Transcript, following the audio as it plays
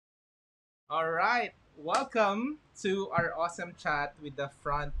All right. Welcome to our awesome chat with the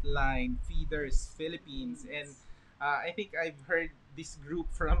Frontline Feeders Philippines. And I think I've heard this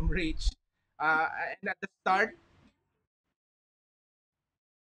group from Rich. And at the start,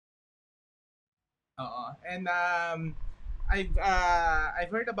 and I've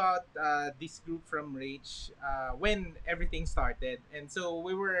heard about this group from Rich when everything started, and so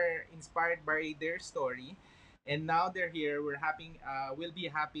we were inspired by their story, and now they're here. We'll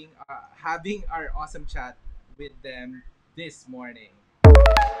be having our awesome chat with them this morning.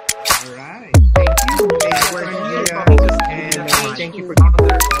 All right. Thank you. Thank you We're for here talking to us, and and thank you for founder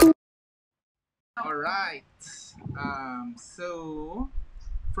of. All right. So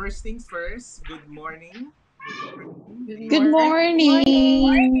first things first. Good morning. Good morning. Good Good Good morning.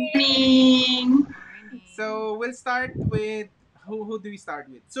 morning. morning. So we'll start with who do we start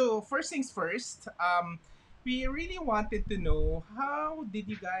with? So first things first, we really wanted to know how did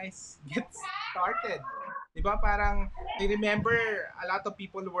you guys get started? 'Di ba? Parang I remember a lot of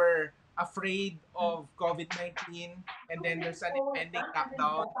people were afraid of COVID-19 and then there's an impending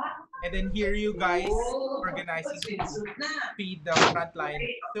lockdown and then here you guys organizing to feed the frontline.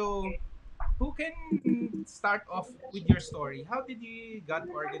 So who can start off with your story? How did you got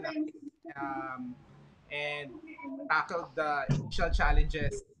organized and tackle the initial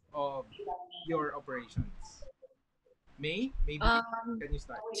challenges of your operations? May, maybe Um, can you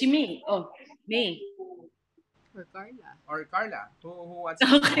start? si May. Oh, May. For Karla. Or Carla, who wants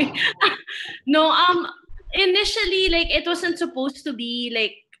to? Okay. No, initially, like, it wasn't supposed to be,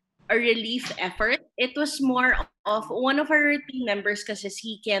 like, a relief effort. It was more of one of our team members kasi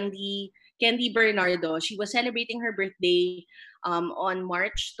si Candy Bernardo. She was celebrating her birthday on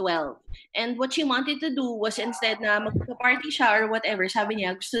March 12. And what she wanted to do was instead na magpa-party siya or whatever, sabi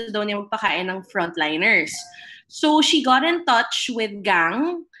niya gusto daw niya magpakain ng frontliners. So she got in touch with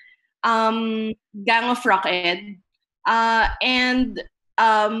Gang of Rocked. And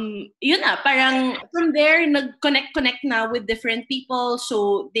yun na, parang from there, nag-connect na with different people.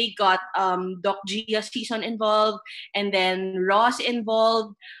 So they got Doc Gia season involved, and then Ross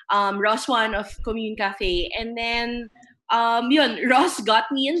involved, Ross one of Commune Cafe. And then, yun, Ross got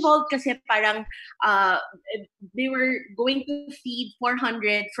me involved kasi parang uh, they were going to feed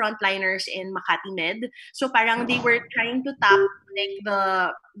 400 frontliners in Makati Med. So parang they were trying to tap like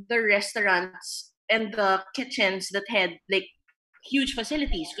the restaurants and the kitchens that had like huge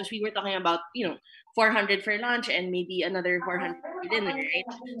facilities because we were talking about 400 for lunch and maybe another 400 for dinner, right?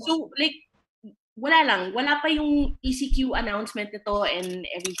 So like wala pa yung ECQ announcement nito and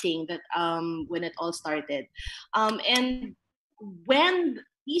everything that when it all started. And when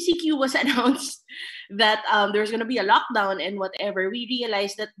ECQ was announced that there was going to be a lockdown and whatever, we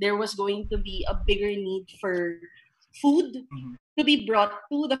realized that there was going to be a bigger need for food Mhm. to be brought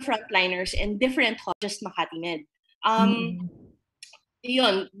to the frontliners in different just Makati Med.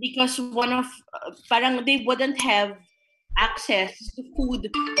 Yun, because one of, parang they wouldn't have access to food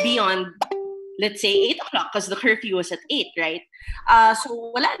beyond, let's say, 8 o'clock because the curfew was at 8, right?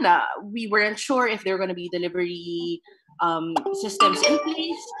 So wala na. We weren't sure if there were going to be delivery systems in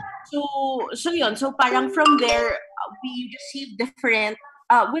place. So yun. So parang from there, we received different,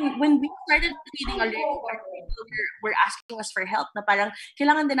 when we started feeding already, parang people were asking us for help na parang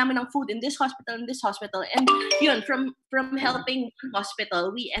kailangan din namin ng food in this hospital, in this hospital. And yun, from helping one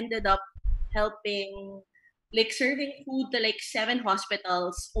hospital, we ended up helping like serving food to like 7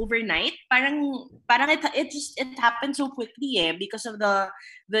 hospitals overnight. Parang it happened so quickly because of the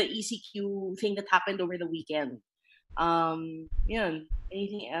ECQ thing that happened over the weekend. Yun.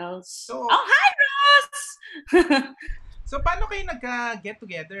 Anything else? So, Oh, hi Ross. so paano kayo nagka-get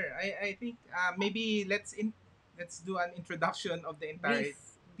together? I think maybe let's do an introduction of the entire Brief.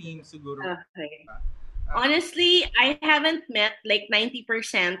 team siguro. Okay. Uh, Honestly, I haven't met like 90%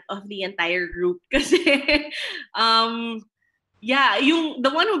 of the entire group kasi yeah,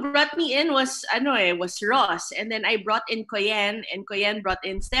 the one who brought me in was Ross, and then I brought in Koyen and Koyen brought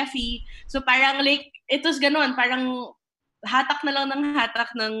in Steffi. So parang like it was ganon, parang hatak na lang ng hatak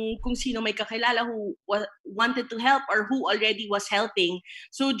ng kung sino may kakilala who wanted to help or who already was helping.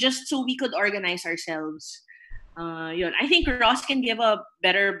 So just so we could organize ourselves. Yun. I think Ross can give a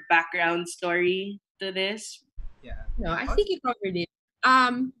better background story to this. yeah. No, I Oh, think you covered it.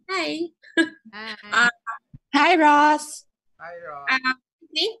 Hi. Hi. Hi, Ross. hi, Rob. I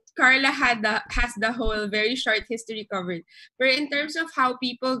think Carla has the whole very short history covered. But in terms of how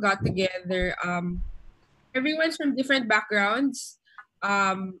people got together, everyone's from different backgrounds.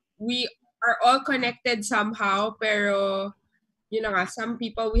 We are all connected somehow, pero some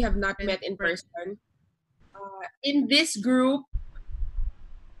people we have not met in person. In this group,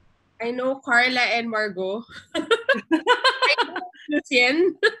 I know Karla and Margo. I know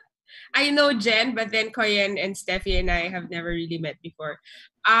Lucien. I know Jen, but then Koyen and Steffi and I have never really met before.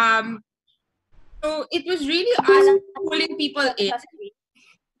 Um, so it was really us pulling people in,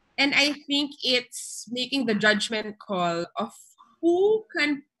 and I think it's making the judgment call of who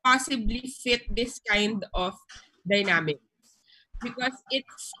can possibly fit this kind of dynamic. Because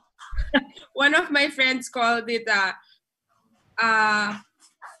it's one of my friends called it uh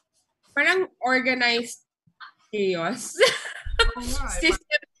parang organized chaos. Oo nga eh.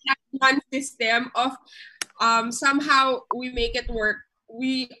 System, one system of somehow we make it work.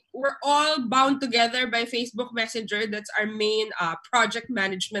 We're all bound together by Facebook Messenger. That's our main project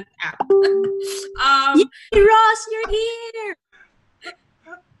management app. Yay, Ross, you're here.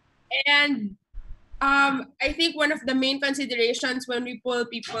 And I think one of the main considerations when we pull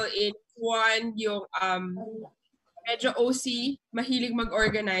people in, one, yung medyo OC, mahilig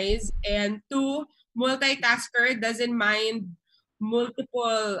mag-organize, and two, multitasker, doesn't mind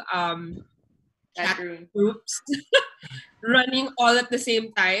multiple chat groups running all at the same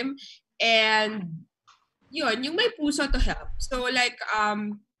time. And yun, yung may puso to help. So like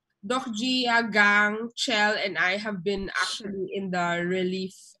Doc Gia, Gang, Chell, and I have been actually in the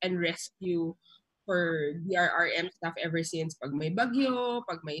relief and rescue for DRRM stuff ever since pag may bagyo,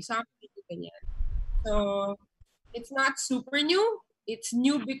 pag may something, ganyan. So it's not super new. It's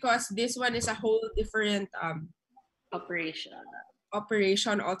new because this one is a whole different operation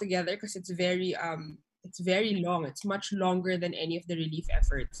altogether, because it's very long. It's much longer than any of the relief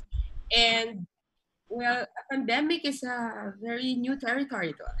efforts. And well, a pandemic is a very new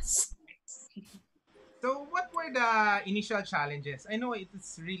territory to us. So, what were the initial challenges? I know it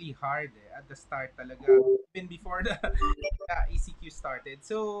is really hard at the start talaga, even before the ECQ started.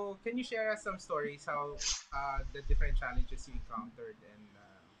 So, can you share us some stories how the different challenges you encountered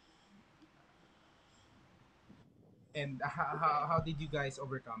and how did you guys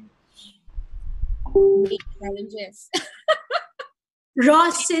overcome it? Big challenges.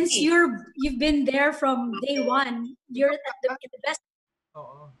 Ross, since you've been there from day one, you're at the best.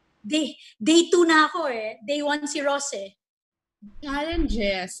 Oo. Day 2 na ako eh. Day 1 si Ross eh.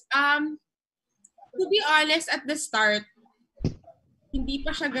 Challenges. To be honest, at the start, hindi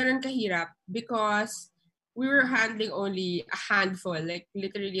pa siya ganun kahirap because we were handling only a handful, like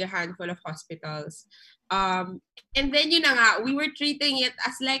literally a handful of hospitals. And then yun na nga, we were treating it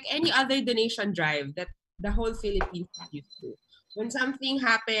as like any other donation drive that the whole Philippines is used to. When something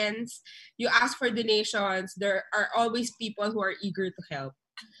happens, you ask for donations, there are always people who are eager to help.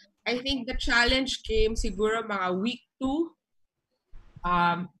 I think the challenge came siguro mga week 2,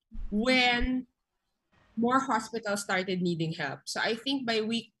 when more hospitals started needing help. So I think by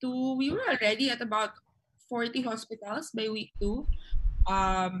week 2, we were already at about 40 hospitals by week 2.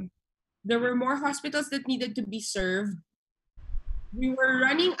 There were more hospitals that needed to be served. We were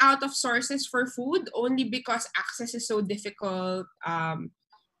running out of sources for food only because access is so difficult.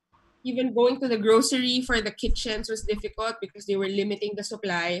 Even going to the grocery for the kitchens was difficult because they were limiting the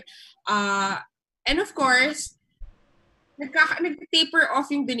supply. And of course, nag-taper off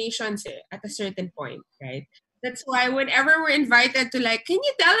yung donations at a certain point, right? That's why whenever we're invited to like, can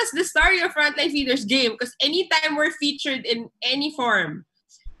you tell us the story of Frontline Feeders game? Because anytime we're featured in any form,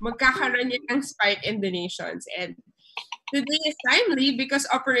 magkakaroon yun ng spike in donations. And today is timely because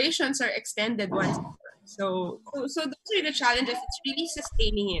operations are extended once more. So those are the challenges. It's really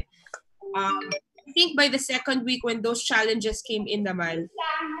sustaining it. I think by the second week when those challenges came in naman,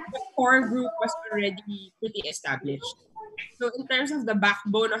 the core group was already pretty established. So in terms of the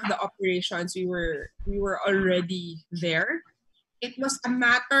backbone of the operations, we were already there. It was a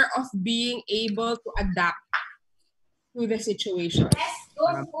matter of being able to adapt to the situation.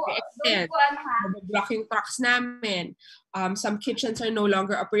 Extent, blocking trucks namin. Some kitchens are no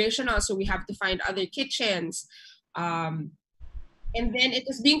longer operational, so we have to find other kitchens. And then it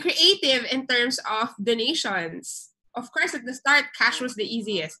was being creative in terms of donations. Of course, at the start, cash was the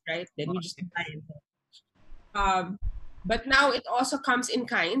easiest, right? Then we just buy it. But now it also comes in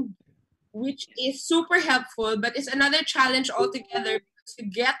kind, which is super helpful, but it's another challenge altogether because you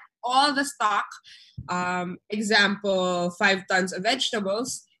get all the stock, example, 5 tons of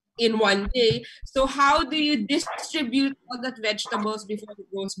vegetables in one day. So how do you distribute all that vegetables before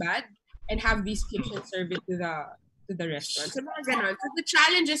it goes bad and have these kitchens serve it to the restaurant? So the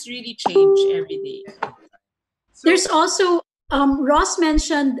challenges really change every day. So, There's also, Ross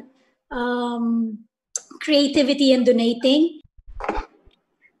mentioned creativity in donating.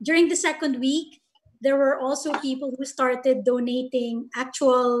 During the second week, there were also people who started donating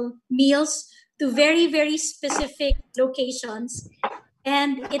actual meals to very, very specific locations.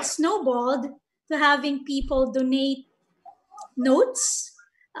 And it snowballed to having people donate notes,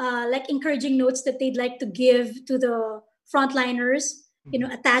 like encouraging notes that they'd like to give to the frontliners,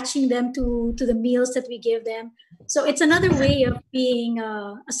 attaching them to the meals that we give them. So it's another way of being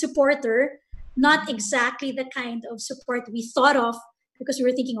a supporter, not exactly the kind of support we thought of because we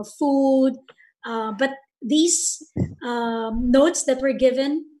were thinking of food, but these notes that were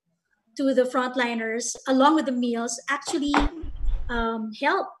given to the frontliners along with the meals actually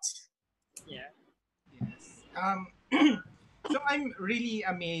helped. Yeah. Yes. So I'm really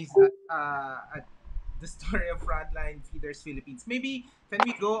amazed at the story of Frontline Feeders Philippines. Maybe can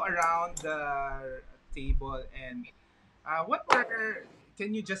we go around the table and what were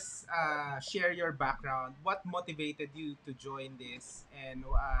can you just share your background? What motivated you to join this, and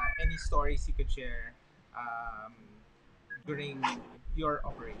any stories you could share um, during your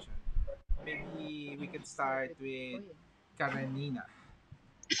operation? Maybe we could start with Koyen. Karenina.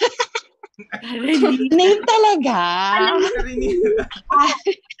 Currently, Name talaga. Karenina.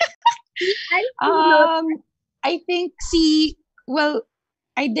 um, I think well,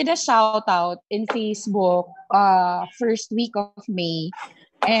 I did a shout out in Facebook first week of May,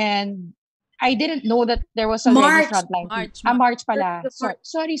 and I didn't know that there was already March. frontline March, March. March pala. March.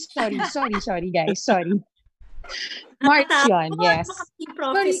 Sorry guys, sorry. March yun, Nakakatakot, yes. baka may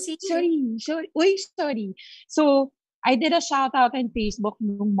prophecy. Sorry. Uy, sorry. So, I did a shout out on Facebook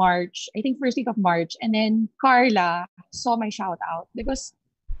noong March, I think first week of March, and then Karla saw my shout out because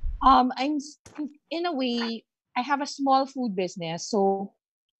in a way, I have a small food business. So,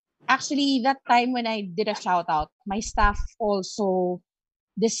 actually, that time when I did a shout out, my staff also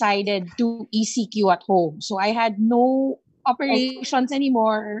decided to ECQ at home. So I had no operations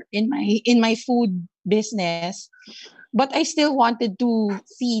anymore in my food business, but I still wanted to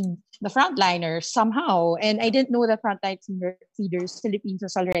feed the frontliners somehow, and I didn't know that Feeders Philippines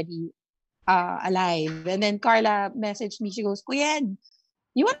was already alive. And then Karla messaged me. She goes, "Koyen,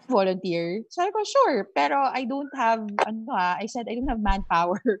 you want to volunteer?" So I go, "Sure, pero I don't have I said I don't have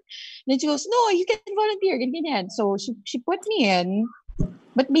manpower." Then she goes, "No, you can volunteer, ganyan." So she put me in.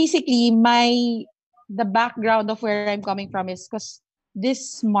 But basically, the background of where I'm coming from is because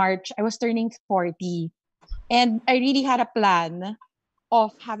this March I was turning 40, and I really had a plan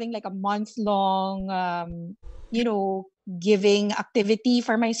of having like a month long, you know, giving activity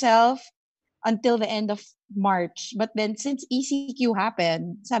for myself until the end of March. But then since ECQ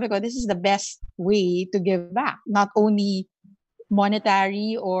happened, sabi ko, this is the best way to give back, not only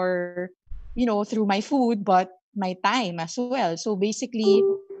monetary or through my food, but my time as well. So basically,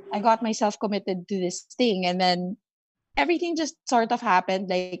 I got myself committed to this thing, and then everything just sort of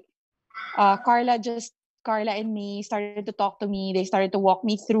happened. Like Carla and me started to talk to me. They started to walk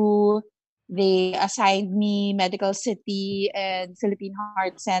me through. They assigned me Medical City and Philippine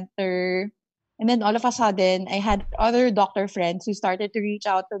Heart Center. And then all of a sudden, I had other doctor friends who started to reach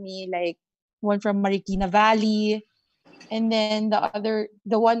out to me, like one from Marikina Valley, and then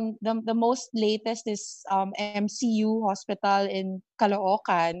the most latest is MCU hospital in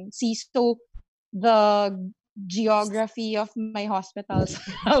Caloocan. See, so the geography of my hospitals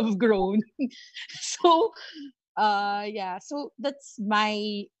have grown. So yeah, so that's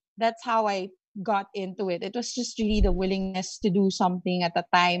how I got into it. It was just really the willingness to do something at a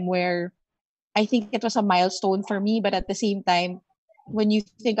time where I think it was a milestone for me, but at the same time, when you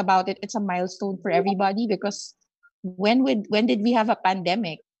think about it, it's a milestone for everybody because when did we have a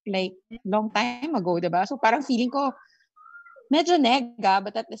pandemic? Like long time ago, diba? So parang feeling ko medyo nega,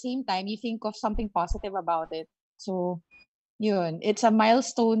 but at the same time, you think of something positive about it. So yun, it's a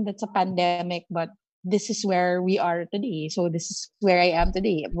milestone that's a pandemic, but this is where we are today. So this is where I am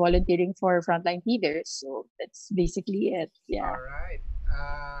today, volunteering for Frontline Feeders. So that's basically it. All Yeah. right.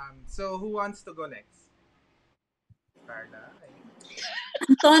 So who wants to go next? Carla.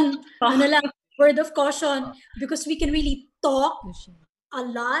 Anton, ano oh, lang, word of caution, Oh, because we can really talk Lucien. a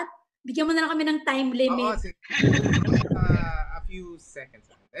lot. Bigyan mo na lang kami ng time oo, limit. sige. A few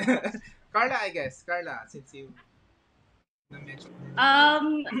seconds. Carla, I guess. Carla, since you mentioned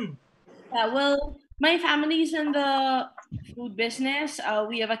um, yeah, well, my family's in the food business.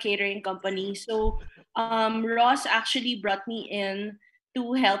 We have a catering company. So Ross actually brought me in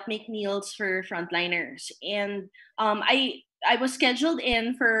to help make meals for frontliners. And I was scheduled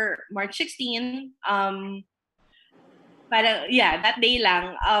in for March 16. Yeah, that day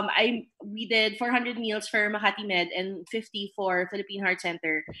lang. We did 400 meals for Makati Med and 50 for Philippine Heart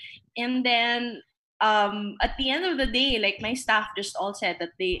Center. And then at the end of the day, like my staff just all said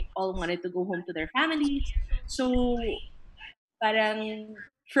that they all wanted to go home to their families. So parang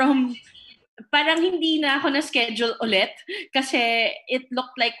from parang hindi na ako na-schedule ulit kasi it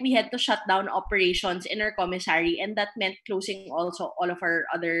looked like we had to shut down operations in our commissary, and that meant closing also all of our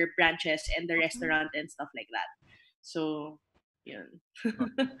other branches and the restaurant and stuff like that. So, yun.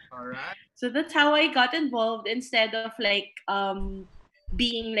 All right. So that's how I got involved instead of like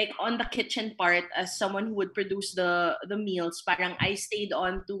being like on the kitchen part as someone who would produce the meals. Parang I stayed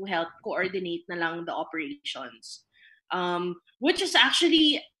on to help coordinate na lang the operations. Which is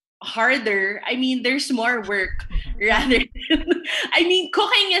actually harder. I mean, there's more work rather than, I mean,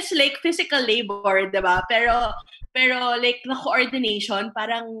 cooking is like physical labor, diba? Pero like the coordination,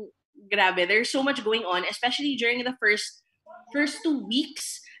 parang grabe. There's so much going on, especially during the first 2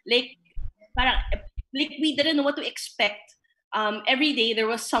 weeks. Like parang like we didn't know what to expect. Every day there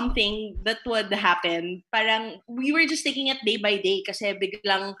was something that would happen. Parang we were just taking it day by day kasi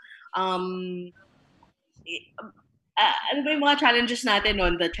biglang ano ba yung mga challenges natin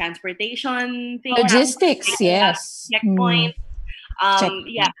on the transportation thing, Logistics, yes. checkpoint. Check.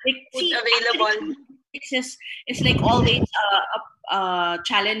 Yeah, like Food see, available. it's like always a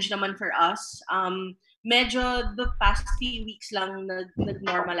challenge naman for us. Medyo the past few weeks lang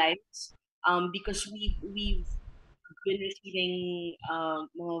nag-normalize because we've been receiving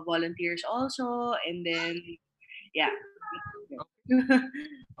mga volunteers also, and then yeah.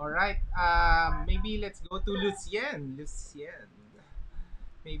 All right. Maybe let's go to Lucien. Lucien,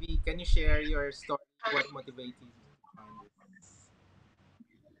 maybe can you share your story? What motivated you to find this?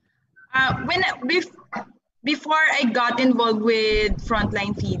 When before I got involved with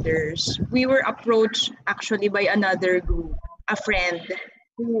Frontline Feeders, we were approached actually by another group, a friend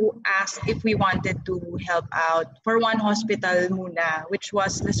who asked if we wanted to help out for one hospital muna, which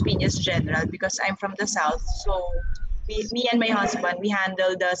was Las Piñas General, because I'm from the south. So me and my husband, we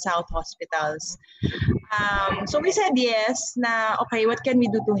handle the south hospitals. So we said yes. Na okay, what can we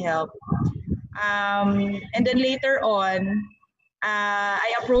do to help? And then later on,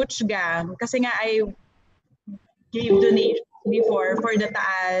 I approached Gang kasi nga I gave donations before for the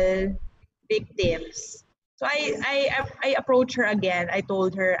Taal victims. So I approached her again. I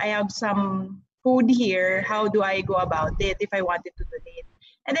told her I have some food here. How do I go about it if I wanted to donate?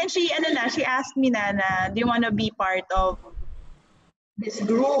 And then she asked me na do you want to be part of this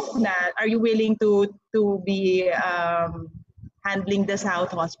group na are you willing to be handling the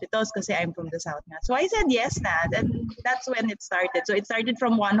South hospitals kasi I'm from the South na. So I said yes na. Then that's when it started. So it started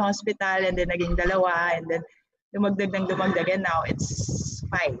from one hospital and then naging dalawa and then dumagdag and now it's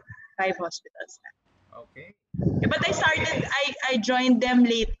five hospitals na. Okay. But I joined them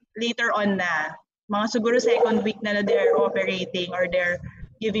later on na. Mga siguro second week na they're operating or they're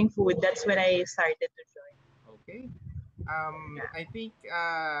giving food. That's when I started to join. Okay. I think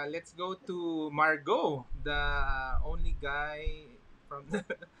let's go to Margo, the only guy from the.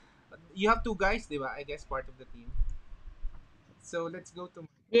 You have two guys, diba? I guess part of the team. So let's go to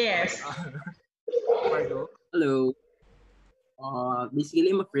Yes. Margo. Hello.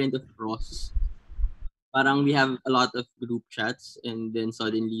 Basically, I'm a friend of Ross. Parang we have a lot of group chats and then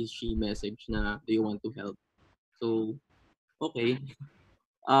suddenly she messaged na, do you want to help? So, okay.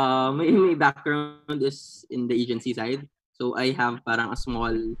 My background is in the agency side. So, I have parang a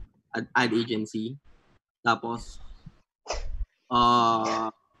small ad agency. Tapos,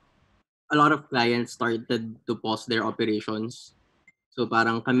 a lot of clients started to pause their operations. So,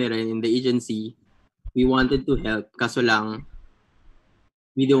 parang kami rin in the agency, we wanted to help. Kaso lang,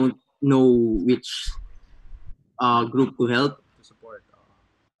 we don't know which group to help. To support.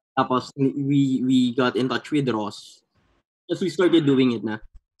 Tapos we got in touch with Ross. Just we started doing it na.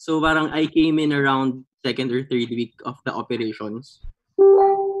 So parang I came in around second or third week of the operations.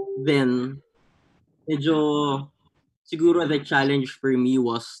 Then medyo siguro the challenge for me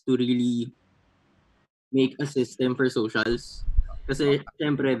was to really make a system for socials. Kasi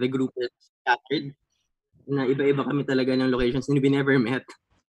syempre the group is scattered. Na iba-iba kami talaga ng locations and we never met.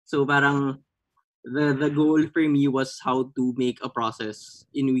 So parang the goal for me was how to make a process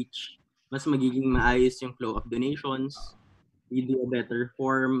in which mas magiging maayos yung flow of donations. We do a better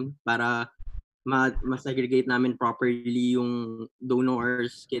form para ma-segregate namin properly yung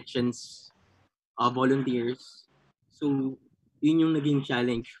donors, kitchens, volunteers. So, yun yung naging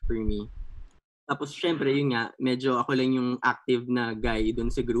challenge for me. Tapos, syempre, yun nga, medyo ako lang yung active na guy dun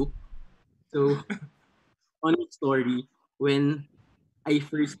sa group. So, on the story, when I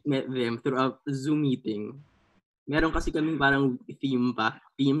first met them through a Zoom meeting. Meron kasi kaming parang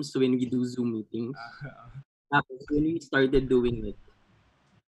themes when we do Zoom meetings. Tapos when we started doing it,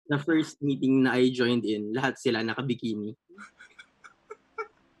 the first meeting na I joined in, lahat sila naka-bikini.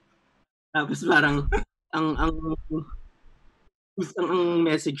 Tapos parang ang ang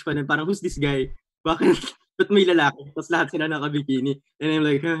message pa nun, parang, who's this guy? Bakit? Ba't may lalaki? Tapos lahat sila naka-bikini. And I'm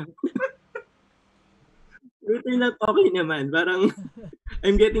like, huh? But they're not okay naman. Parang,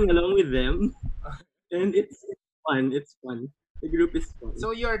 I'm getting along with them. And it's fun. It's fun. The group is fun.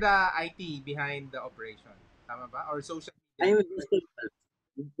 So you're the IT behind the operation. Tama ba? Or social I'm media?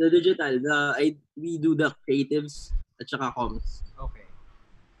 the digital. We do the creatives at saka comms. Okay.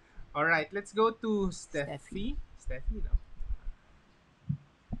 All right, let's go to Steffi. Steffi, no?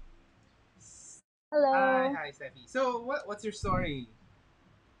 Hello. Hi, Steffi. So, what's your story?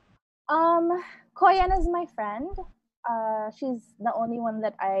 Koyen is my friend. She's the only one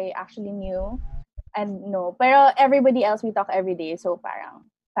that I actually knew and know. Pero everybody else we talk every day, so parang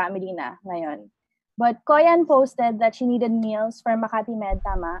family na ngayon. But Koyen posted that she needed meals for Makati Med,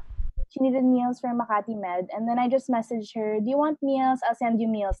 tama? She needed meals for Makati Med, and then I just messaged her, "Do you want meals? I'll send you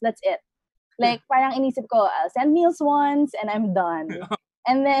meals." That's it. Like parang inisip ko, I'll send meals once and I'm done.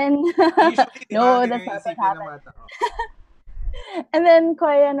 And then Usually, di ba, no, ganun that's yung not what isipin ng happened. mga tao. And then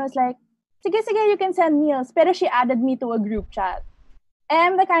Koyen was like, sige, you can send meals. Pero she added me to a group chat.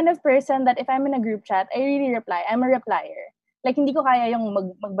 I'm the kind of person that if I'm in a group chat, I really reply. I'm a replier. Like, hindi ko kaya yung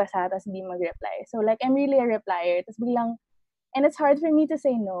magbasa tapos hindi mag-reply. So, like, I'm really a replier. Tapos biglang, and it's hard for me to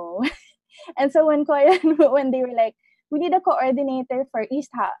say no. And so when when they were like, we need a coordinator for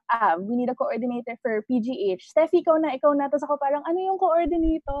East Ave, we need a coordinator for PGH. Steph, ikaw na. Tapos ako parang, ano yung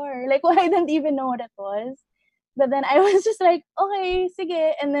coordinator? Like, well, I didn't even know what it was. But then I was just like, okay,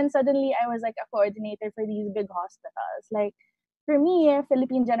 sige. And then suddenly I was like a coordinator for these big hospitals. Like, for me,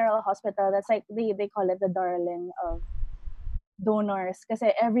 Philippine General Hospital, that's like, they call it the darling of donors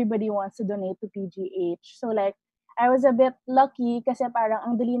kasi everybody wants to donate to PGH. So like, I was a bit lucky kasi parang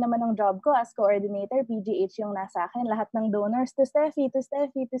ang dali naman ng job ko as coordinator, PGH yung nasa akin. Lahat ng donors to Steffi.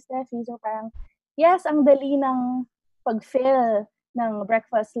 So parang, yes, ang dali ng pag-fill ng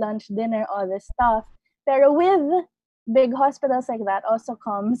breakfast, lunch, dinner, all this stuff. Pero with big hospitals like that also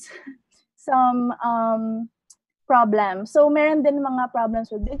comes some problems. So meron din mga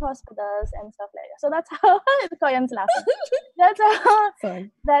problems with big hospitals and stuff like that. So that's how Koyen's laughing.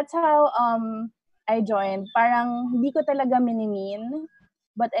 That's how I joined. Parang hindi ko talaga minimin,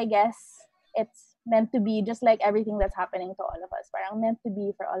 but I guess it's meant to be, just like everything that's happening to all of us. Parang meant to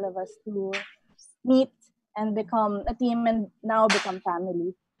be for all of us to meet and become a team and now become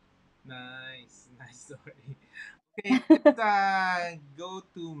family. Nice story. Okay, let's go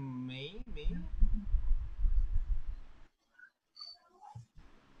to May.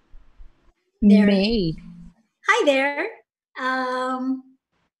 There. May. Hi there.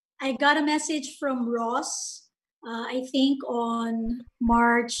 I got a message from Ross, I think on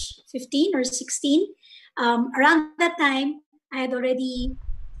March 15 or 16. Around that time, I had already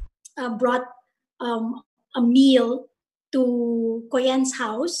brought a meal to Koyen's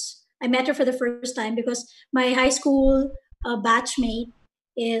house. I met her for the first time because my high school batchmate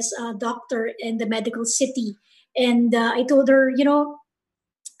is a doctor in the medical city. And I told her,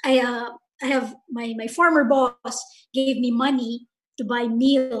 I have my former boss gave me money to buy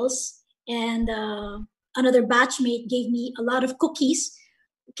meals, and another batchmate gave me a lot of cookies.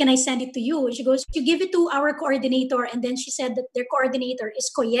 Can I send it to you? And she goes, you give it to our coordinator. And then she said that their coordinator is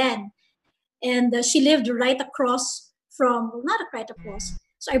Koyen. And she lived right across from, well, not right across.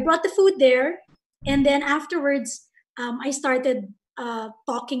 So I brought the food there. And then afterwards, I started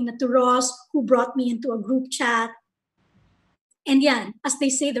talking to Ross, who brought me into a group chat. And yan, as they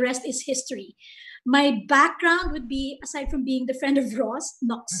say, the rest is history. My background would be, aside from being the friend of Ross,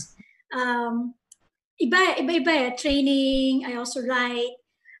 Knox, iba, training, I also write.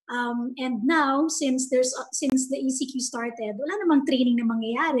 And now, since the ECQ started, wala namang training na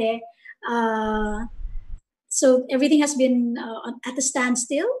mangyayari. So everything has been at a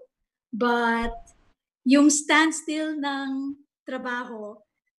standstill. But yung standstill ng trabaho,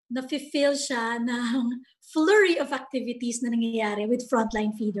 na-fulfill siya ng flurry of activities na nangyayari with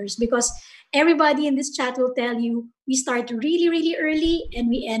Frontline Feeders, because everybody in this chat will tell you we start really, really early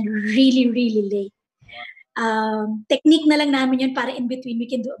and we end really, really late. Technique na lang namin yun para in between we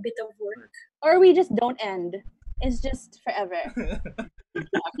can do a bit of work. Or we just don't end. It's just forever.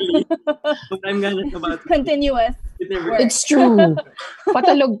 Exactly. What I'm gonna about Continuous. It's true.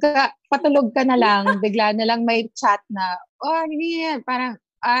 Patulog ka na lang, bigla na lang may chat na, oh, hindi yan, parang,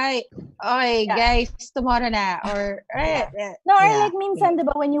 guys, tomorrow na, or, No, or like minsan,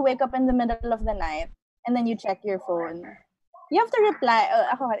 diba, when you wake up in the middle of the night, and then you check your phone, you have to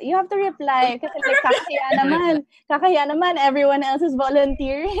reply, kasi like, kakaya naman, everyone else is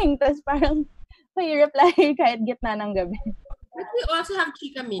volunteering, tapos parang, so you reply kahit gitna ng gabi. But we also have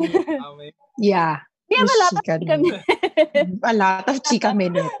Chika Minute. yeah. We have Miss a lot of Chika chika minute. A lot of chika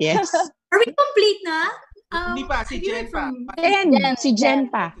minute, yes. Are we complete na? Hindi pa, si Have you Jen heard pa. from... Jen, Jen. si Jen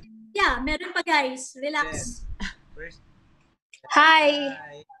Jen. pa. Yeah, meron pa guys. Jen. Relax. First, Hi.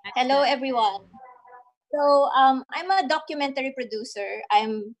 hi. Hello, everyone. So, I'm a documentary producer.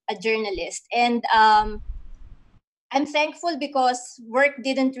 I'm a journalist. And I'm thankful because work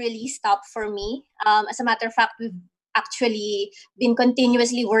didn't really stop for me. As a matter of fact, we've actually been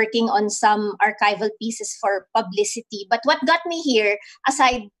continuously working on some archival pieces for publicity. But what got me here,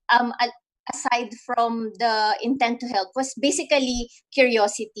 aside from the intent to help, was basically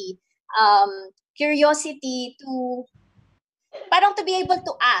curiosity. Curiosity to parang to be able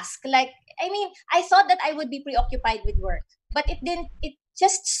to ask. Like, I mean, I thought that I would be preoccupied with work, but it didn't. It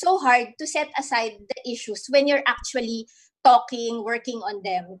just so hard to set aside the issues when you're actually talking, working on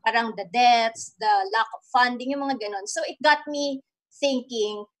them. Parang the debts, the lack of funding, yung mga ganon. So it got me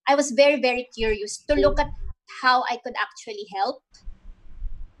thinking. I was very, very curious to look at how I could actually help.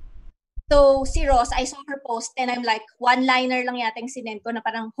 So, si Ross, I saw her post and I'm like, one-liner lang yata yung sinend ko na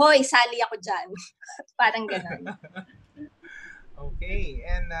parang, hoy, sali ako dyan. Parang ganon. Okay,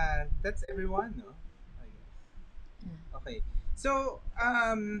 and that's everyone, no? I guess. Okay. So,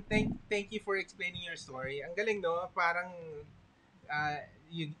 thank you for explaining your story. Ang galing, no? Parang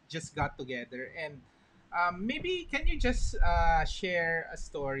you just got together and maybe can you just share a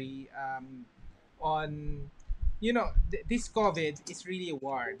story on this COVID is really a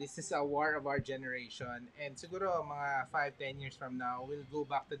war. This is a war of our generation and siguro mga 5-10 years from now we'll go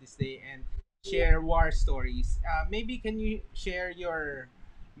back to this day and share war stories. Maybe can you share your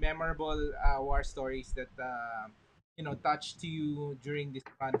memorable war stories that touched you during this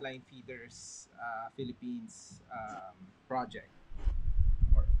Frontline Feeders Philippines project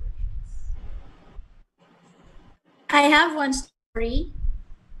or operations? I have one story.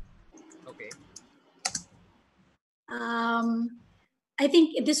 Okay. I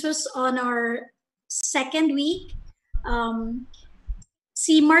think this was on our second week.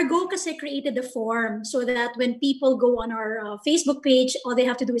 Si Margo kasi created the form so that when people go on our Facebook page, all they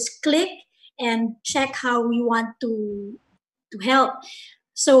have to do is click and check how we want to help.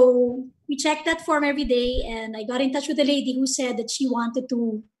 So we checked that form every day, and I got in touch with a lady who said that she wanted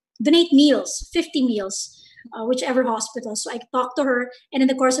to donate meals, 50 meals, whichever hospital. So I talked to her, and in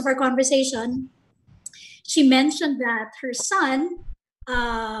the course of our conversation, she mentioned that her son,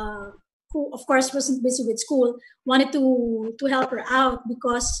 who of course wasn't busy with school, wanted to help her out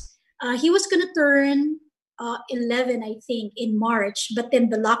because he was going to turn 11, I think, in March, but then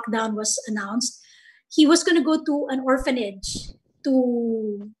the lockdown was announced. He was going to go to an orphanage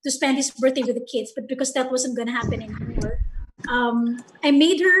to spend his birthday with the kids, but because that wasn't going to happen anymore, I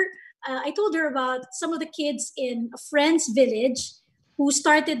made her. I told her about some of the kids in a friend's village who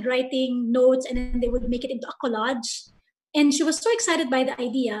started writing notes and then they would make it into a collage. And she was so excited by the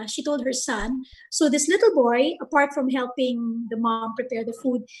idea. She told her son. So this little boy, apart from helping the mom prepare the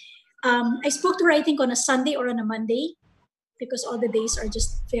food, I spoke to her, I think, on a Sunday or on a Monday because all the days are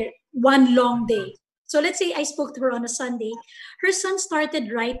just one long day. So let's say I spoke to her on a Sunday. Her son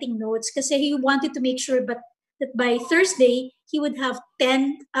started writing notes because he wanted to make sure that by Thursday he would have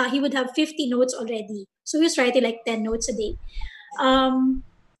 50 notes already. So he was writing like 10 notes a day.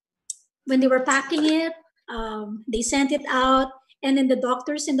 When they were packing it, they sent it out, and then the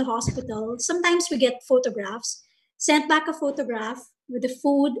doctors in the hospital, sometimes we get photographs, sent back a photograph with the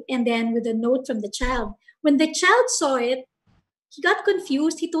food and then with a note from the child. When the child saw it, he got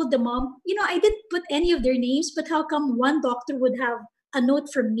confused. He told the mom, I didn't put any of their names, but how come one doctor would have a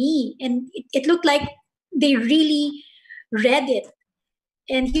note from me? And it looked like they really read it.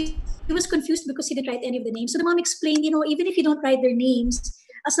 And he was confused because he didn't write any of the names. So the mom explained, even if you don't write their names,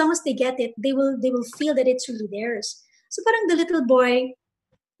 as long as they get it, they will feel that it's really theirs. So parang the little boy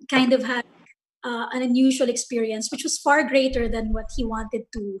kind of had an unusual experience, which was far greater than what he wanted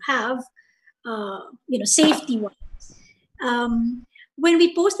to have, safety wise. When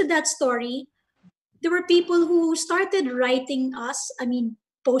we posted that story, there were people who started writing us,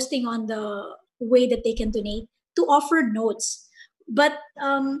 posting on the way that they can donate to offer notes. But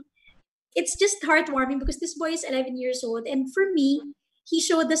it's just heartwarming because this boy is 11 years old. And for me, he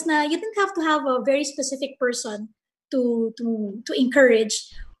showed us na you didn't have to have a very specific person to encourage.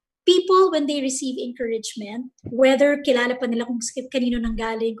 People, when they receive encouragement, whether kilala pa nila kung kanino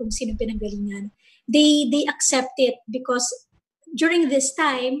nanggaling, kung sino pinanggalingan, they accept it because during this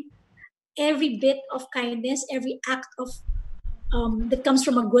time, every bit of kindness, every act of that comes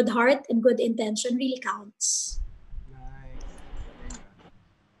from a good heart and good intention really counts. Nice.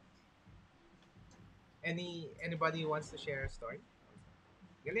 Anybody wants to share a story?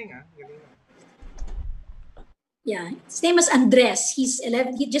 Galing ah, galing ah. Yeah, his name is Andres. He's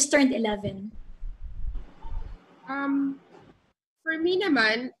 11. He just turned 11. For me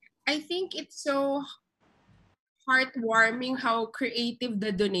naman, I think it's so heartwarming how creative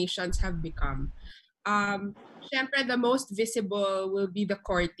the donations have become. Syempre, the most visible will be the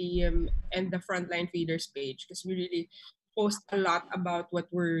core team and the Frontline Feeders page because we really post a lot about what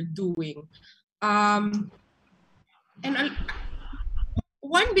we're doing. Um, and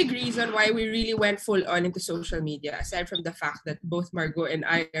one big reason why we really went full on into social media, aside from the fact that both Margo and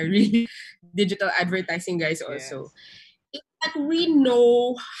I are really digital advertising guys also, Yes. is that we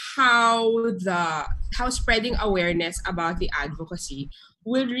know how how spreading awareness about the advocacy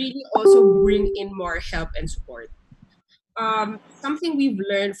will really also bring in more help and support. Something we've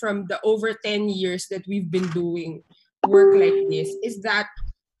learned from the over 10 years that we've been doing work like this is that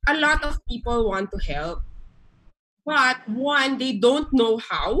a lot of people want to help, but one, they don't know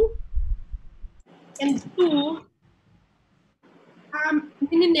how, and two,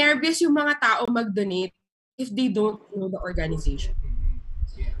 nininervyos yung mga tao mag-donate if they don't know the organization.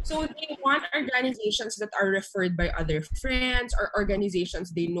 Yes. So they want organizations that are referred by other friends or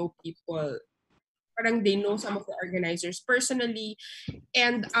organizations they know people. Parang they know some of the organizers personally,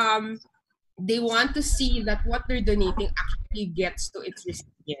 and they want to see that what they're donating actually gets to its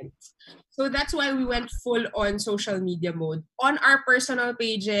recipients. So that's why we went full on social media mode on our personal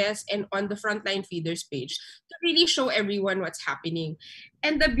pages and on the Frontline Feeders page to really show everyone what's happening.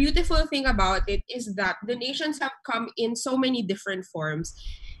 And the beautiful thing about it is that donations have come in so many different forms.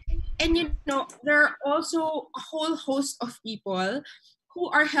 And there are also a whole host of people who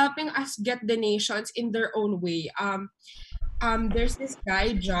are helping us get donations in their own way. There's this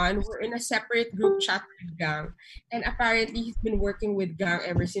guy, John. We're in a separate group chat with Gang. And apparently he's been working with Gang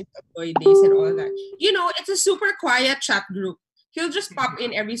ever since Toy Days and all that. It's a super quiet chat group. He'll just pop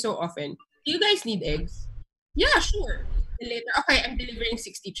in every so often. Do you guys need eggs? Yeah, sure. Then later, okay, I'm delivering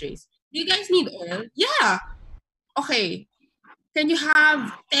 60 trays. Do you guys need oil? Yeah. Okay. Can you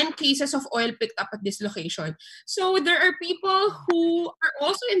have 10 cases of oil picked up at this location? So there are people who are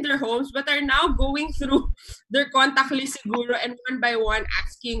also in their homes but are now going through their contact list siguro and one by one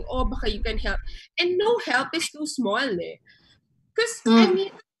asking, oh, baka you can help. And no help is too small eh. Because, I Mm.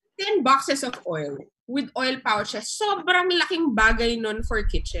 mean, 10 boxes of oil with oil pouches, sobrang laking bagay nun for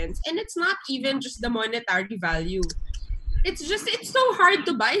kitchens. And it's not even just the monetary value. It's so hard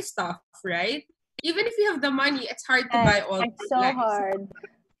to buy stuff, right? Even if you have the money, it's hard to buy Yes, all the it's so supplies. hard.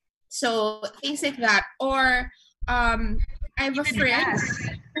 So things like that. Or I have a friend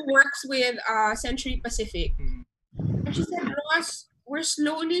who works with Century Pacific. Mm. And she said, Ross, we're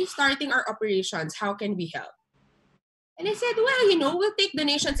slowly starting our operations. How can we help? And I said, well, we'll take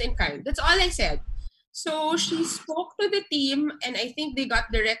donations in kind. That's all I said. So she spoke to the team, and I think they got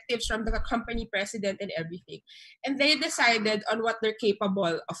directives from the company president and everything. And they decided on what they're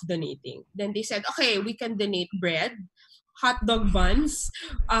capable of donating. Then they said, okay, we can donate bread, hot dog buns.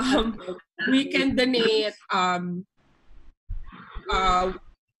 We can donate, uh,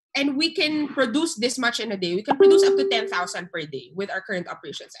 and we can produce this much in a day. We can produce up to 10,000 per day with our current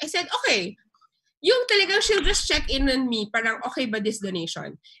operations. I said, okay, yung talagang she'll just check in on me, parang okay ba this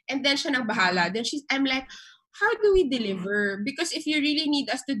donation? And then siya nang bahala. Then I'm like, how do we deliver? Because if you really need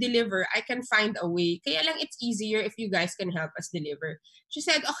us to deliver, I can find a way. Kaya lang it's easier if you guys can help us deliver. She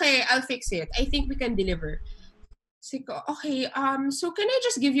said, okay, I'll fix it. I think we can deliver. Sabi ko, okay, so can I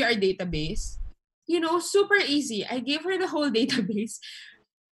just give you our database? Super easy. I gave her the whole database.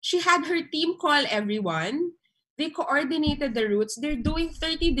 She had her team call everyone. They coordinated the routes. They're doing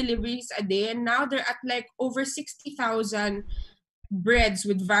 30 deliveries a day, and now they're at like over 60,000 breads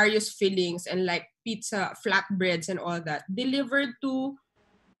with various fillings and like pizza, flatbreads and all that delivered to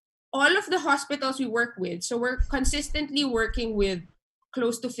all of the hospitals we work with. So we're consistently working with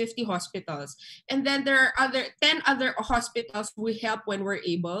close to 50 hospitals. And then there are 10 other hospitals we help when we're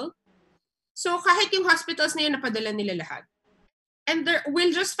able. So kahit yung hospitals na yun, napadala nila lahat. And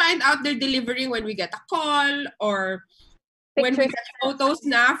we'll just find out they're delivering when we get a call or when we Pictures. get photos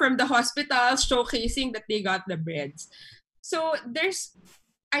na from the hospitals showcasing that they got the breads. So there's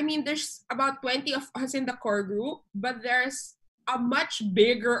about 20 of us in the core group, but there's a much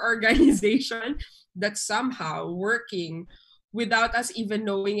bigger organization that's somehow working without us even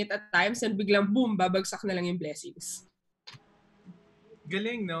knowing it at times, and biglang boom, babagsak na lang yung blessings.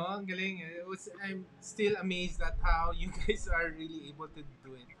 Galing, no? Galing. I'm still amazed at how you guys are really able to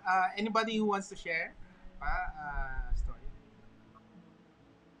do it. Anybody who wants to share story?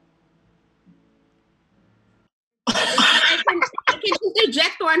 I can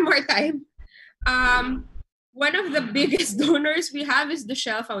interject one more time. One of the biggest donors we have is the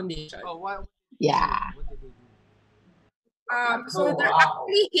Shell Foundation. Oh, what? Yeah. What did they do? So they're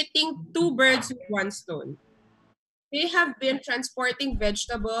actually hitting two birds with one stone. They have been transporting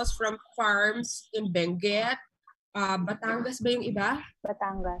vegetables from farms in Benguet, Batangas ba yung iba?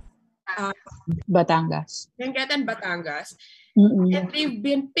 Batangas. Batangas. Benguet and Batangas. Mm-mm. And they've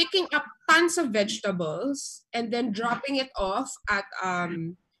been picking up tons of vegetables and then dropping it off at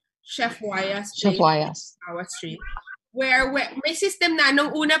Chef Waya's Chef place Wayas. in Awa Street. Where may system na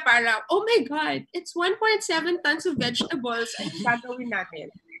nung una para, oh my God, it's 1.7 tons of vegetables. Ano gagawin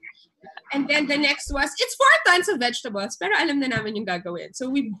natin? And then the next was, it's 4 tons of vegetables, pero alam na namin yung gagawin. So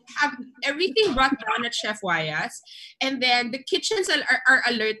we have everything brought down at Chef Waya's. And then the kitchens are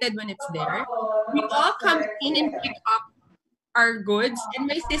alerted when it's there. We all come in and pick up our goods. And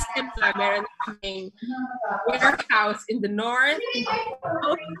may system na meron kaming warehouse in the north, in the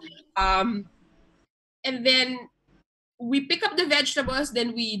south. And then we pick up the vegetables,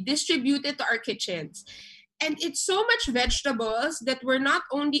 then we distribute it to our kitchens. And it's so much vegetables that we're not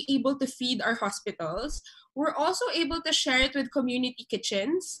only able to feed our hospitals, we're also able to share it with community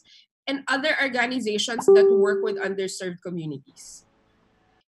kitchens and other organizations that work with underserved communities.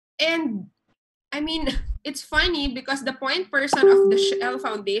 And I mean, it's funny because the point person of the Shell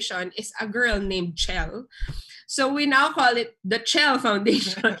Foundation is a girl named Chell. So we now call it the Chell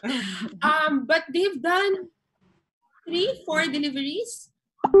Foundation. But they've done 3-4 deliveries.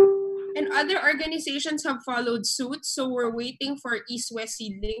 And other organizations have followed suit, so we're waiting for East West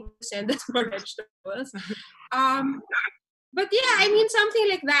Seedling to send us more vegetables. But yeah, I mean, something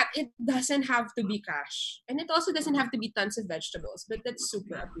like that, it doesn't have to be cash. And it also doesn't have to be tons of vegetables, but that's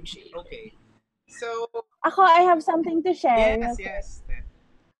super appreciated. Okay. So, Ako, I have something to share. yes.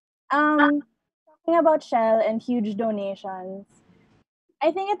 Talking about Shell and huge donations,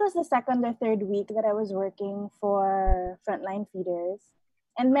 I think it was the second or third week that I was working for Frontline Feeders.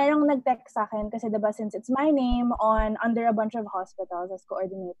 And merong nag-text sa akin kasi diba since it's my name under a bunch of hospitals as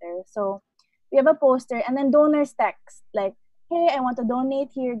coordinator. So, we have a poster and then donors text like, hey, I want to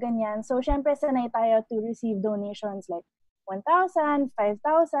donate here, ganyan. So, syempre sanay tayo to receive donations like 1,000, 5,000,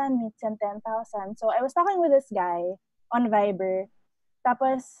 minsan 10,000. So, I was talking with this guy on Viber.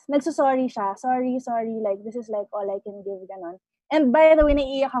 Tapos, nagsusorry siya. Sorry, like, this is like all I can give, ganon. And by the way,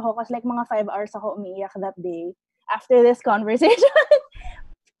 naiiyak ako kasi like mga 5 hours ako umiiyak that day after this conversation.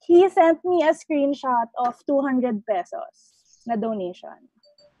 He sent me a screenshot of 200 pesos na donation.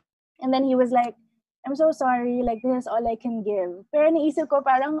 And then he was like, I'm so sorry, like this is all I can give. Pero naisip ko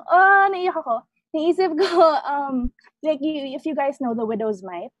parang, naiyak ako. Naisip ko, like if you guys know the widow's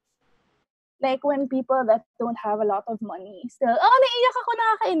mite, like when people that don't have a lot of money still, naiiyak ako,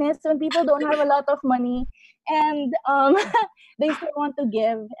 nakakainis when people don't have a lot of money and they still want to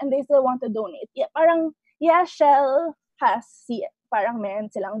give and they still want to donate. Yeah, parang, yeah, Shell has, parang meron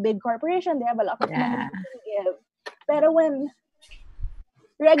silang big corporation, they have a lot of money to give. Pero when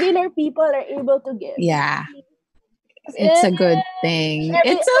regular people are able to give, it's a good thing.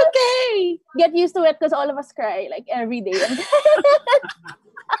 It's okay. Get used to it because all of us cry like every day.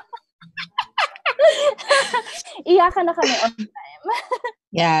 Iyakan na kami all the time.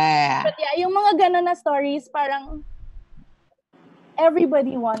 Yeah. But yeah, yung mga ganun na stories, parang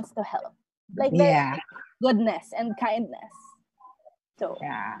everybody wants to help. Like there's goodness and kindness. So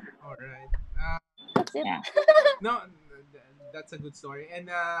yeah. All right. That's it. Yeah. No, that's a good story, and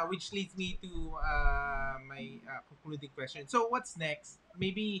which leads me to my concluding question. So, what's next?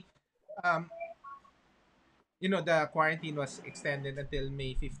 Maybe, the quarantine was extended until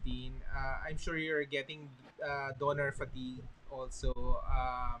May 15. I'm sure you're getting donor fatigue also,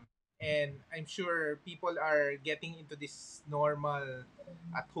 and I'm sure people are getting into this normal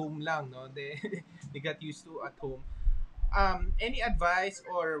at home lang, no? They got used to at home. Any advice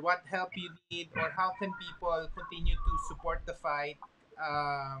or what help you need or how can people continue to support the fight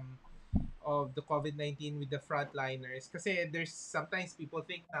of the COVID-19 with the frontliners? Kasi there's sometimes people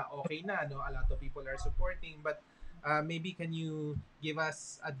think na okay na, no? A lot of people are supporting, but maybe can you give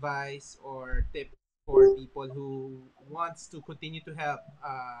us advice or tips for people who wants to continue to help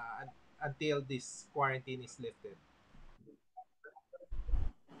until this quarantine is lifted?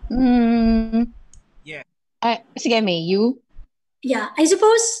 Yeah. Sige, May, you? Yeah, I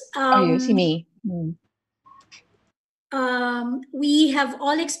suppose you, si May. We have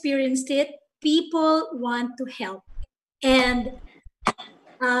all experienced it. People want to help. And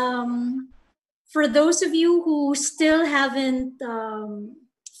for those of you who still haven't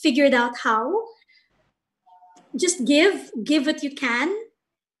figured out how, just give what you can,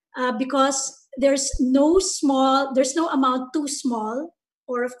 because there's no amount too small,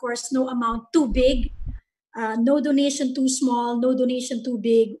 or of course no amount too big. No donation too small, no donation too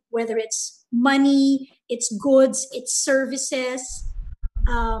big, whether it's money, its goods, its services.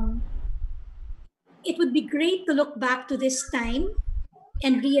 Um, it would be great to look back to this time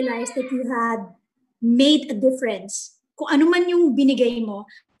and realize that you had made a difference. Kung ano man yung binigay mo,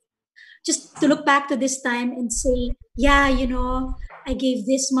 just to look back to this time and say, yeah, I gave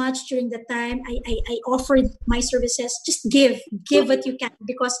this much during the time. I offered my services. Just give what you can,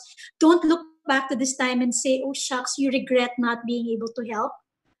 because don't look back to this time and say, oh shucks, you regret not being able to help.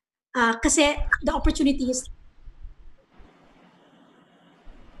 Kasi the opportunity is.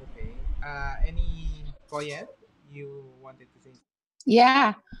 Okay. Any Koyen you wanted to say?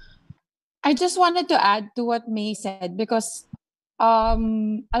 Yeah. I just wanted to add to what May said because a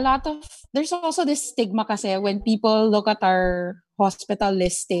lot of there's also this stigma kasi when people look at our hospital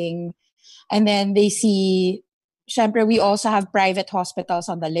listing and then they see syempre we also have private hospitals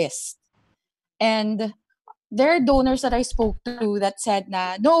on the list. And there are donors that I spoke to that said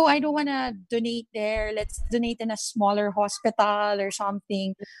na, no, I don't want to donate there. Let's donate in a smaller hospital or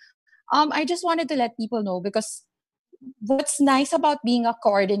something. I just wanted to let people know because what's nice about being a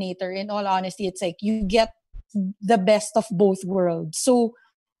coordinator, in all honesty, it's like you get the best of both worlds. So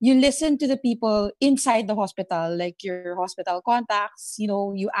you listen to the people inside the hospital, like your hospital contacts,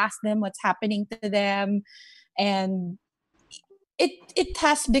 you ask them what's happening to them. And it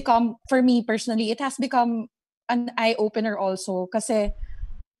has become, for me personally, it has become an eye opener also. Kasi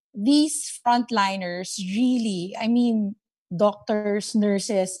these frontliners really, I mean, doctors,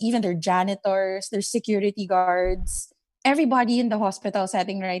 nurses, even their janitors, their security guards, everybody in the hospital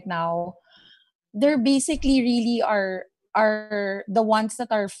setting right now, they're basically really are the ones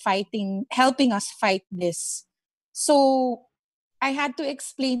that are fighting, helping us fight this. So I had to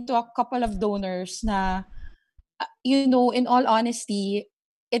explain to a couple of donors na, in all honesty,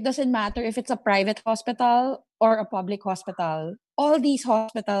 it doesn't matter if it's a private hospital or a public hospital. All these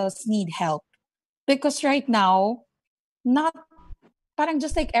hospitals need help. Because right now, not parang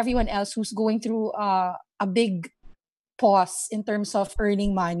just like everyone else who's going through a big pause in terms of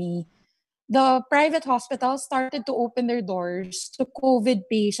earning money, the private hospitals started to open their doors to COVID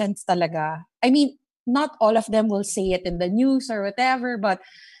patients talaga. I mean, not all of them will say it in the news or whatever, but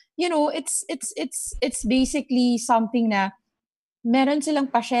it's basically something na meron silang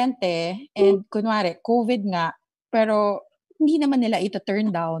pasyente and kunwari COVID nga, pero hindi naman nila ito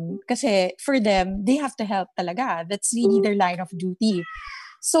turn down kasi for them, they have to help talaga. That's really their line of duty.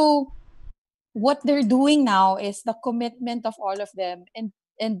 So what they're doing now is the commitment of all of them and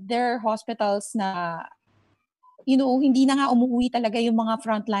their hospitals na hindi na nga umuwi talaga yung mga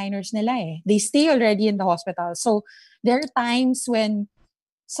frontliners nila eh. They stay already in the hospital. So there are times when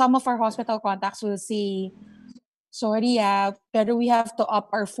some of our hospital contacts will say, sorry pero we have to up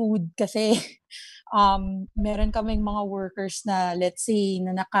our food kasi meron kaming mga workers na let's say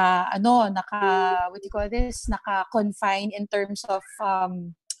na what do you call this, naka-confine in terms of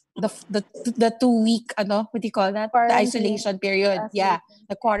the 2 week what do you call that, the isolation period. Yeah,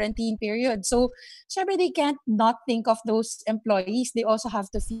 the quarantine period. So syempre they can't not think of those employees. They also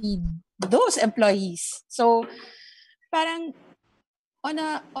have to feed those employees. So parang on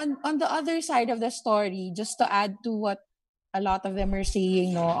the other side of the story, just to add to what a lot of them are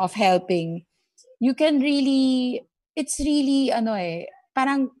saying, no, of helping, you can really, it's really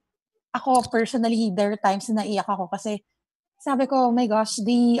parang ako personally, there are times na naiyak ako kasi sabi ko, oh my gosh,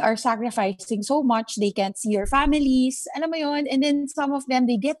 they are sacrificing so much. They can't see their families. Alam mo yun? And then some of them,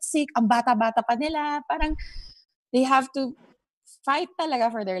 they get sick. Ang bata-bata pa nila. Parang they have to fight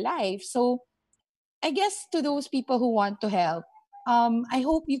talaga for their life. So I guess to those people who want to help, I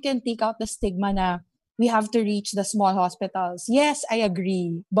hope you can take out the stigma na we have to reach the small hospitals. Yes, I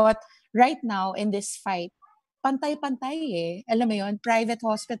agree. But right now in this fight, pantay-pantay eh. Alam mo yun? Private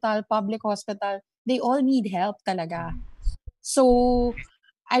hospital, public hospital, they all need help talaga. So,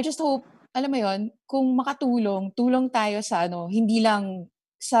 I just hope, alam mo yun, kung makatulong, tulong tayo sa hindi lang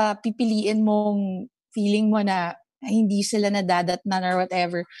sa pipiliin mong feeling mo na hindi sila nadadatnan or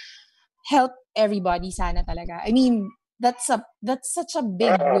whatever. Help everybody sana talaga. I mean, that's such a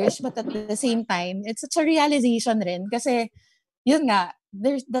big wish, but at the same time, it's such a realization rin kasi yun nga,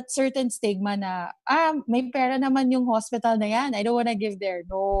 there's that certain stigma na may pera naman yung hospital na yan, I don't wanna give there.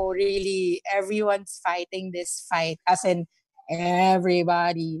 No, really, everyone's fighting this fight, as in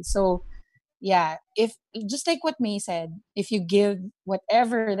everybody. So yeah, if just like what May said, if you give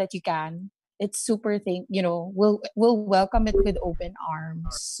whatever that you can, it's super we'll welcome it with open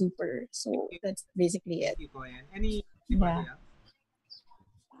arms. Super. So that's basically it. Thank you, Koyen. Anybody Yeah.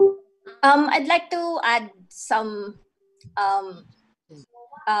 else? I'd like to add some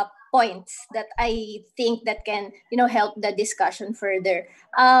points that I think that can, help the discussion further.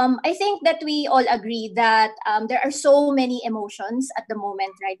 I think that we all agree that there are so many emotions at the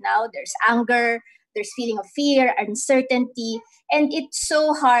moment right now. There's anger, there's feeling of fear, uncertainty, and it's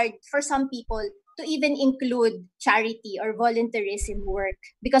so hard for some people to even include charity or volunteerism work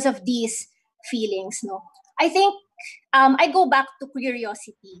because of these feelings. No, I think I go back to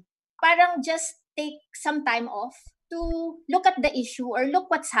curiosity. Parang just take some time off to look at the issue or look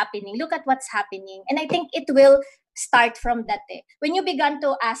at what's happening. And I think it will start from that. When you began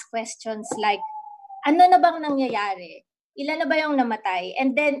to ask questions like, ano na bang nangyayari? Ilan na ba yung namatay?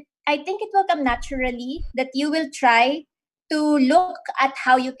 And then I think it will come naturally that you will try to look at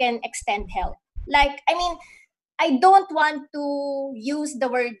how you can extend help. Like, I mean, I don't want to use the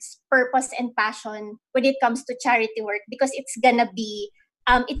words purpose and passion when it comes to charity work because it's gonna be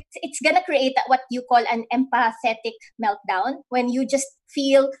it's gonna create what you call an empathetic meltdown when you just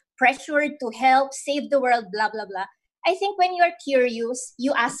feel pressured to help save the world, blah blah blah. I think when you're curious,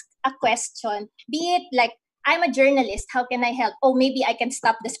 you ask a question, be it like, I'm a journalist, how can I help? Oh, maybe I can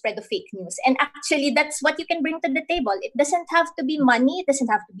stop the spread of fake news. And actually, that's what you can bring to the table. It doesn't have to be money, it doesn't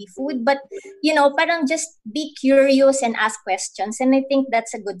have to be food, but, parang just be curious and ask questions. And I think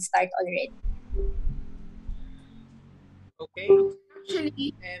that's a good start already. Okay.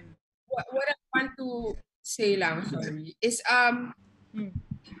 Actually, And what I want to say lang, sorry, is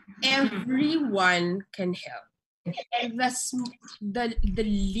everyone can help. And the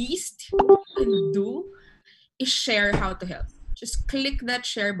least you can do is share how to help. Just click that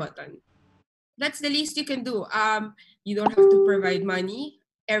share button. That's the least you can do. You don't have to provide money.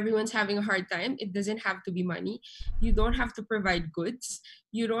 Everyone's having a hard time. It doesn't have to be money. You don't have to provide goods.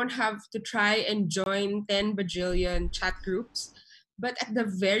 You don't have to try and join 10 bajillion chat groups. But at the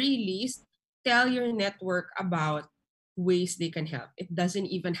very least, tell your network about ways they can help. It doesn't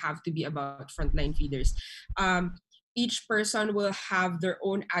even have to be about frontline feeders. Each person will have their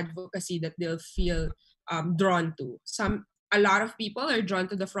own advocacy that they'll feel drawn to. A lot of people are drawn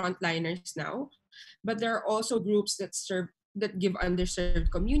to the frontliners now, but there are also groups that give underserved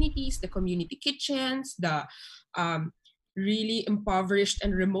communities, the community kitchens, the really impoverished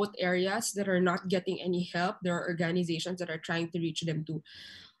and remote areas that are not getting any help. There are organizations that are trying to reach them too.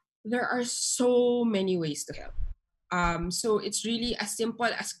 There are so many ways to help. So it's really as simple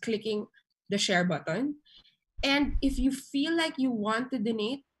as clicking the share button. And if you feel like you want to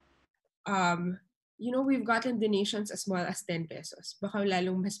donate, we've gotten donations as small as 10 pesos. Baka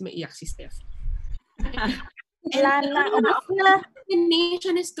lalong mas maiyak si Steph. Wala na, ubos na. The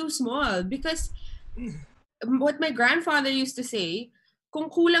donation is too small because what my grandfather used to say, kung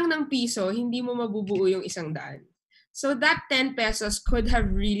kulang ng piso, hindi mo mabubuo yung 100. So that 10 pesos could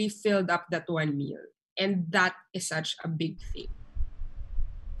have really filled up that one meal. And that is such a big thing.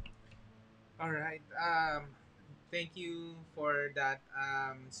 all right. Thank you for that.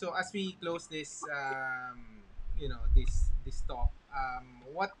 So as we close this, this talk,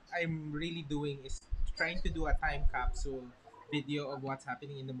 what I'm really doing is trying to do a time capsule video of what's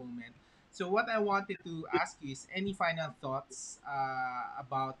happening in the moment. So what I wanted to ask you is any final thoughts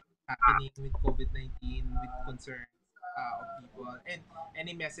about happening with COVID-19, with concerns of people, and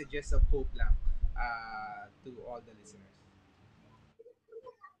any messages of hope lang to all the listeners.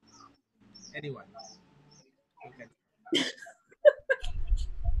 Anyone? Who can?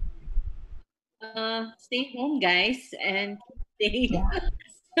 Stay home, guys, and stay.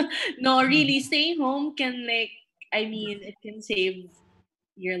 No, really, staying home can it can save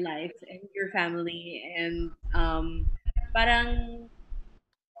your life and your family, and parang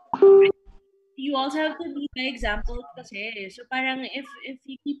you also have to lead by example kasi. So parang if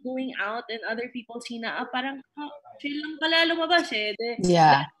you keep going out and other people see na parang chill lang pala lumabas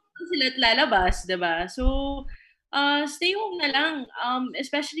Yeah. sila at lalabas, 'di ba? So stay home na lang.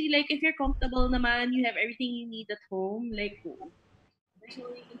 Especially like if you're comfortable naman, you have everything you need at home, like there's no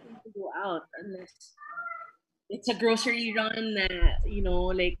reason to go out unless it's a grocery run na,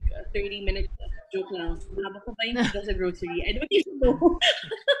 like 30 minutes. Joke lang. Mahaba pa ba yung pila sa grocery? I don't even know.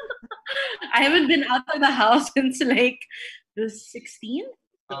 I haven't been out of the house since like the 16th.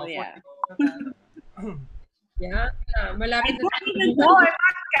 So yeah. Yeah, I malapit na don't even know. I'm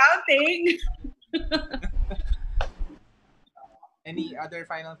not counting. Any other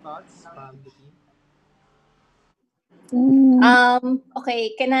final thoughts from the team?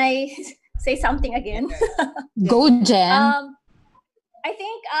 Okay, can I say something again? Go, Jen. I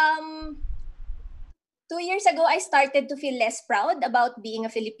think 2 years ago I started to feel less proud about being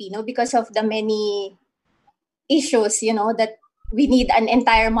a Filipino because of the many issues, that we need an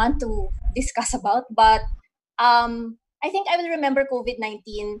entire month to discuss about. But I think I will remember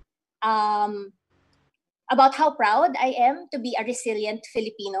COVID-19 um, about how proud I am to be a resilient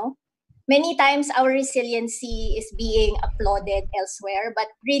Filipino. Many times our resiliency is being applauded elsewhere, but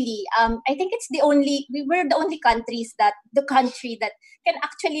really, I think we're the only country that can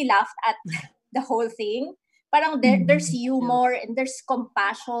actually laugh at the whole thing. Parang there's humor and there's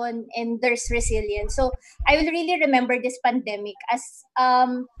compassion and there's resilience. So I will really remember this pandemic as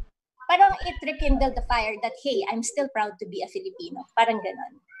parang it rekindled the fire that, hey, I'm still proud to be a Filipino. Parang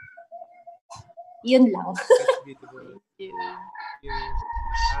ganon. Yun lang. That's beautiful. You. You,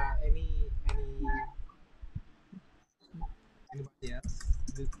 anybody else?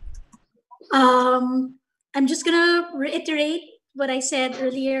 I'm just gonna reiterate what I said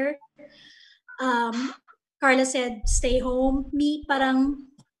earlier. Karla said, "Stay home." Me, parang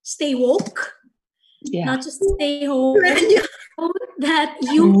stay woke, Yeah. not just stay home. That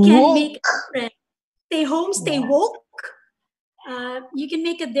you can make a difference. Stay home, stay woke. You can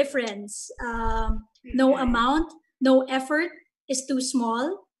make a difference. No amount, no effort is too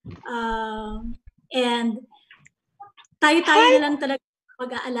small. And tayo-tayo na lang talaga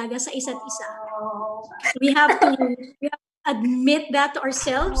mag-aalaga sa isa't isa. We have to admit that to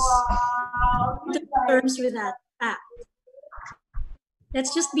ourselves, to terms with that fact.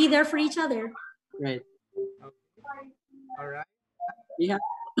 Let's just be there for each other. Right. All right. You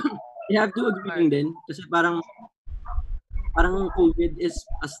have to agree din kasi parang COVID is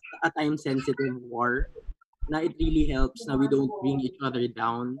a time-sensitive war na it really helps na we don't bring each other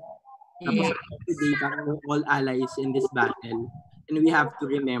down. Tapos today, parang we're all allies in this battle. And we have to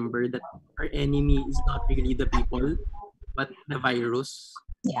remember that our enemy is not really the people, but the virus.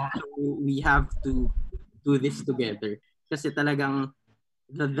 Yeah. So we have to do this together. Kasi talagang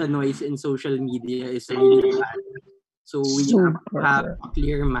the noise in social media is really bad. So we have to have a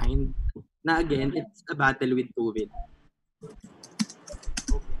clear mind na again, it's a battle with COVID. Okay.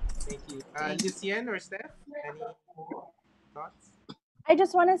 Thank you. Lucien or Steph, any thoughts? I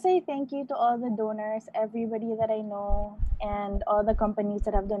just want to say thank you to all the donors, everybody that I know, and all the companies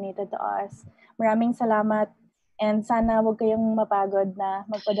that have donated to us. Maraming salamat. And sana wag kayong mapagod na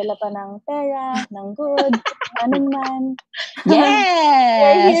magpadala pa ng pera, ng good, anuman. We're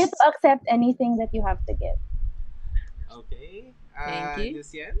here Yes. to accept anything that you have to give. Okay. Thank you.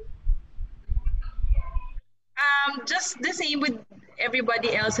 Lucien? Just the same with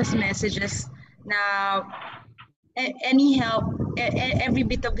everybody else's messages. Now, any help, every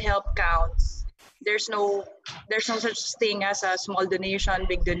bit of help counts. There's no such thing as a small donation,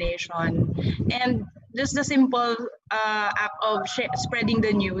 big donation, and just the simple act of spreading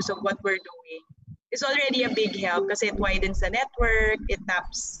the news of what we're doing is already a big help because it widens the network. It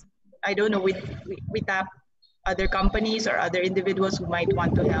taps, I don't know, we tap other companies or other individuals who might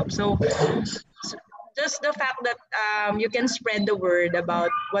want to help. So just the fact that you can spread the word about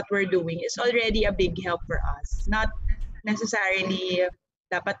what we're doing is already a big help for us. Not necessarily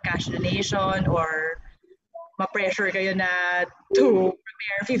dapat cash donation or ma-pressure kayo na to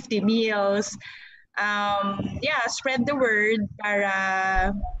prepare 50 meals. Yeah, spread the word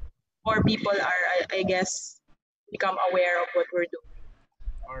para more people are, I guess, become aware of what we're doing.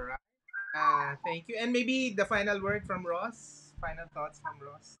 All right. Thank you. And maybe the final word from Ross. Final thoughts from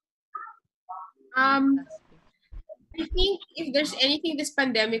Ross. I think if there's anything this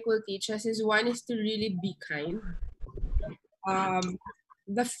pandemic will teach us is one is to really be kind.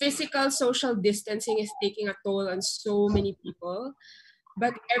 The physical social distancing is taking a toll on so many people.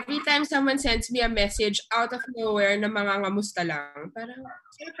 But every time someone sends me a message out of nowhere na mga ngamusta lang, parang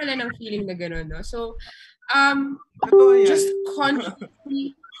sino pala ng feeling na gano'n, no? So, just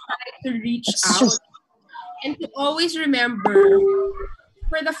consciously try to reach out and to always remember,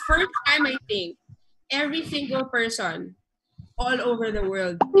 for the first time, I think, every single person all over the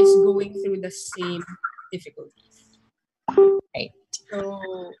world is going through the same difficulties. Right. So,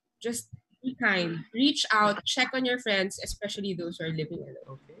 just be kind. Reach out. Check on your friends, especially those who are living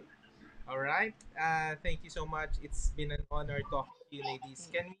alone. Okay. All right. Thank you so much. It's been an honor talking to you, ladies.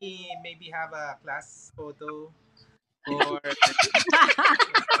 Can we maybe have a class photo for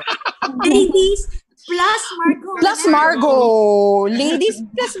Ladies plus Margo. Plus Margo. Ladies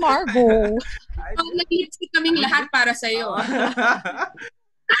plus Margo. Nag-lipstick kaming lahat para sa'yo.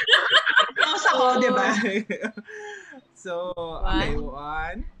 Close ako, di ba? So, okay,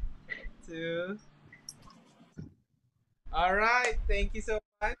 1, 2. All right. Thank you so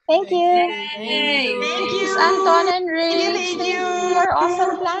much. Thank you. Thank you. Anton and Rich. Thank you. Your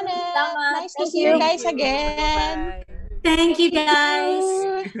awesome planet. Nice to see you guys again. Thank you, guys.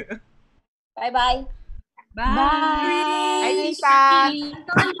 Bye-bye. Bye. Hi, Tita. Si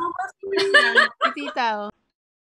Tita.